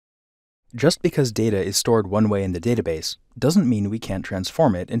Just because data is stored one way in the database doesn't mean we can't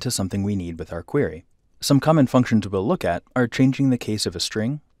transform it into something we need with our query. Some common functions we'll look at are changing the case of a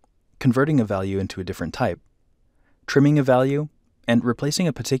string, converting a value into a different type, trimming a value, and replacing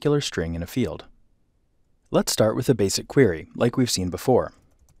a particular string in a field. Let's start with a basic query, like we've seen before.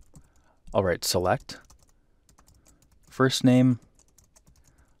 I'll write select, first name,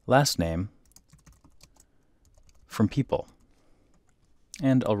 last name, from people,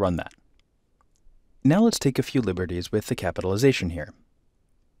 and I'll run that. Now let's take a few liberties with the capitalization here.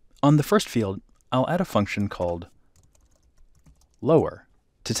 On the first field, I'll add a function called lower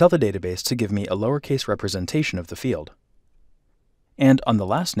to tell the database to give me a lowercase representation of the field. And on the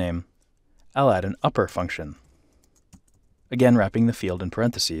last name, I'll add an upper function, again wrapping the field in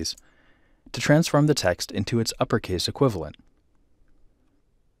parentheses, to transform the text into its uppercase equivalent.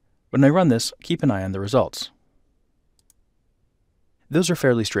 When I run this, keep an eye on the results. Those are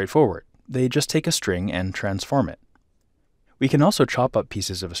fairly straightforward. They just take a string and transform it. We can also chop up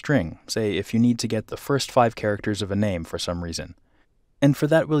pieces of a string, say if you need to get the first 5 characters of a name for some reason. And for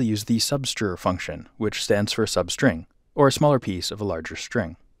that we'll use the substr function, which stands for substring, or a smaller piece of a larger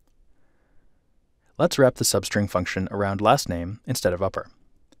string. Let's wrap the substring function around last name instead of upper.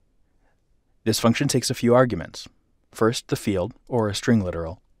 This function takes a few arguments. First the field, or a string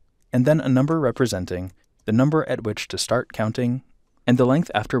literal, and then a number representing the number at which to start counting and the length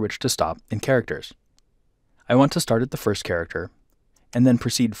after which to stop in characters. I want to start at the first character, and then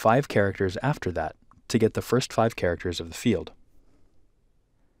proceed 5 characters after that to get the first 5 characters of the field.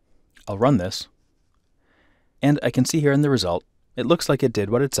 I'll run this, and I can see here in the result, it looks like it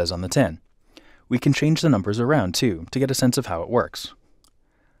did what it says on the tin. We can change the numbers around too, to get a sense of how it works.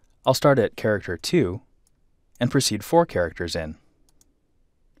 I'll start at character 2, and proceed 4 characters in.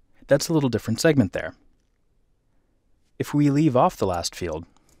 That's a little different segment there. If we leave off the last field,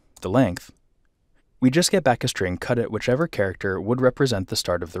 the length, we just get back a string cut at whichever character would represent the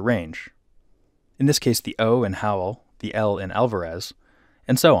start of the range. In this case, the O in Howell, the L in Alvarez,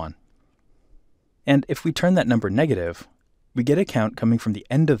 and so on. And if we turn that number negative, we get a count coming from the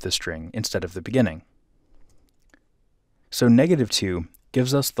end of the string instead of the beginning. So -2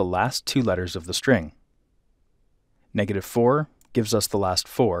 gives us the last 2 letters of the string. -4 gives us the last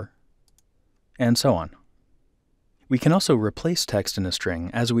 4, and so on. We can also replace text in a string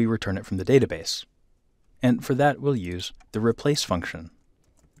as we return it from the database. And for that, we'll use the replace function.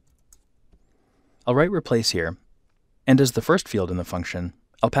 I'll write replace here, and as the first field in the function,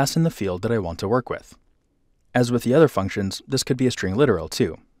 I'll pass in the field that I want to work with. As with the other functions, this could be a string literal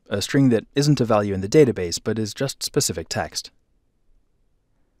too, a string that isn't a value in the database but is just specific text.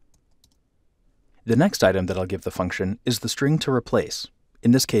 The next item that I'll give the function is the string to replace.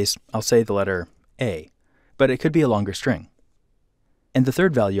 In this case, I'll say the letter A, but it could be a longer string. And the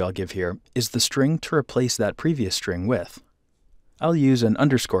third value I'll give here is the string to replace that previous string with. I'll use an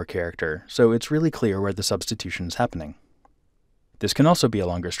underscore character, so it's really clear where the substitution is happening. This can also be a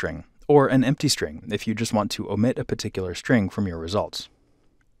longer string, or an empty string if you just want to omit a particular string from your results.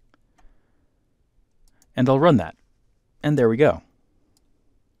 And I'll run that, and there we go.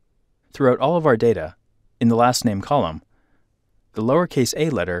 Throughout all of our data, in the last name column, the lowercase a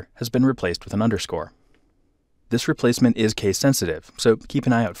letter has been replaced with an underscore. This replacement is case sensitive, so keep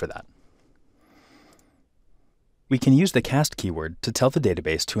an eye out for that. We can use the cast keyword to tell the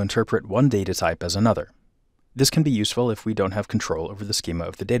database to interpret one data type as another. This can be useful if we don't have control over the schema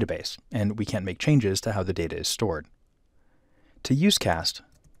of the database, and we can't make changes to how the data is stored. To use cast,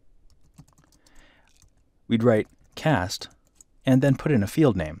 we'd write cast and then put in a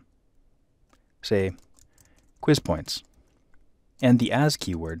field name, say quiz points, and the as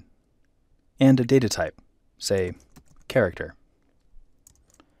keyword, and a data type, say character.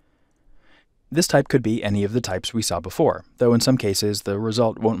 This type could be any of the types we saw before, though in some cases the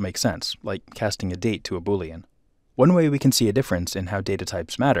result won't make sense, like casting a date to a Boolean. One way we can see a difference in how data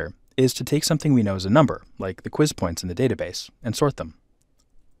types matter is to take something we know is a number, like the quiz points in the database, and sort them.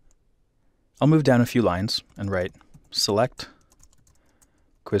 I'll move down a few lines and write select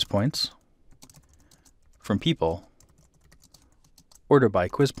quiz points from people, order by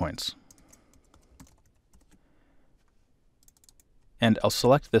quiz points. And I'll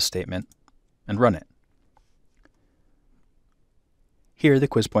select this statement and run it. Here the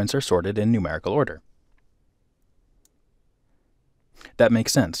quiz points are sorted in numerical order. That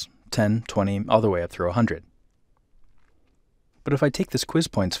makes sense, 10, 20, all the way up through 100. But if I take this quiz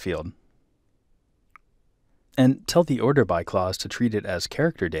points field and tell the order by clause to treat it as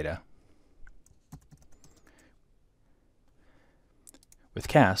character data, with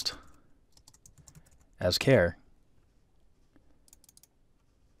cast as char,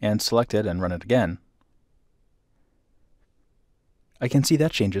 and select it and run it again, I can see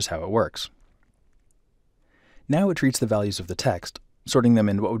that changes how it works. Now it treats the values of the text, sorting them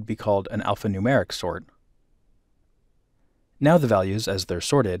in what would be called an alphanumeric sort. Now the values, as they're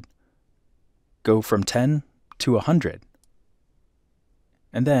sorted, go from 10 to 100,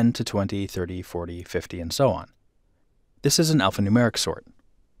 and then to 20, 30, 40, 50, and so on. This is an alphanumeric sort.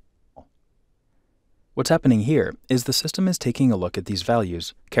 What's happening here is the system is taking a look at these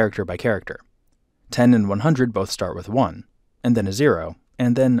values character by character. 10 and 100 both start with 1, and then a 0,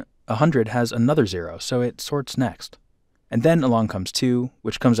 and then 100 has another 0, so it sorts next. And then along comes 2,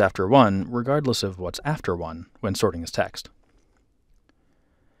 which comes after 1, regardless of what's after 1 when sorting as text.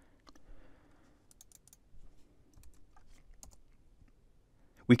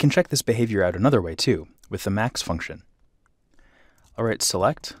 We can check this behavior out another way too, with the max function. I'll write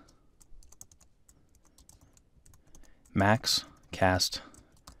select max cast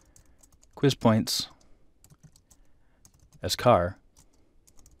quiz points as car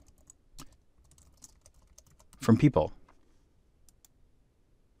from people.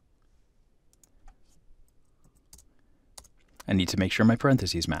 I need to make sure my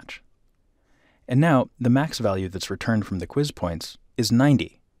parentheses match. And now the max value that's returned from the quiz points is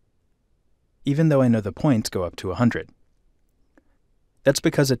 90, even though I know the points go up to 100. That's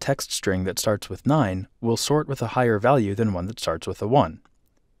because a text string that starts with 9 will sort with a higher value than one that starts with a 1.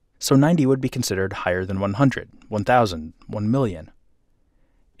 So 90 would be considered higher than 100, 1,000, 1,000,000.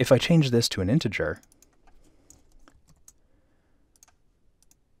 If I change this to an integer,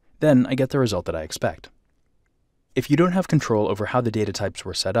 then I get the result that I expect. If you don't have control over how the data types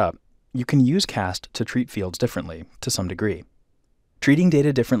were set up, you can use cast to treat fields differently, to some degree. Treating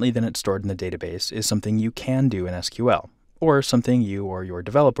data differently than it's stored in the database is something you can do in SQL, or something you or your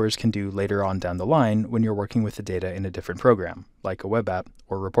developers can do later on down the line when you're working with the data in a different program, like a web app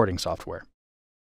or reporting software.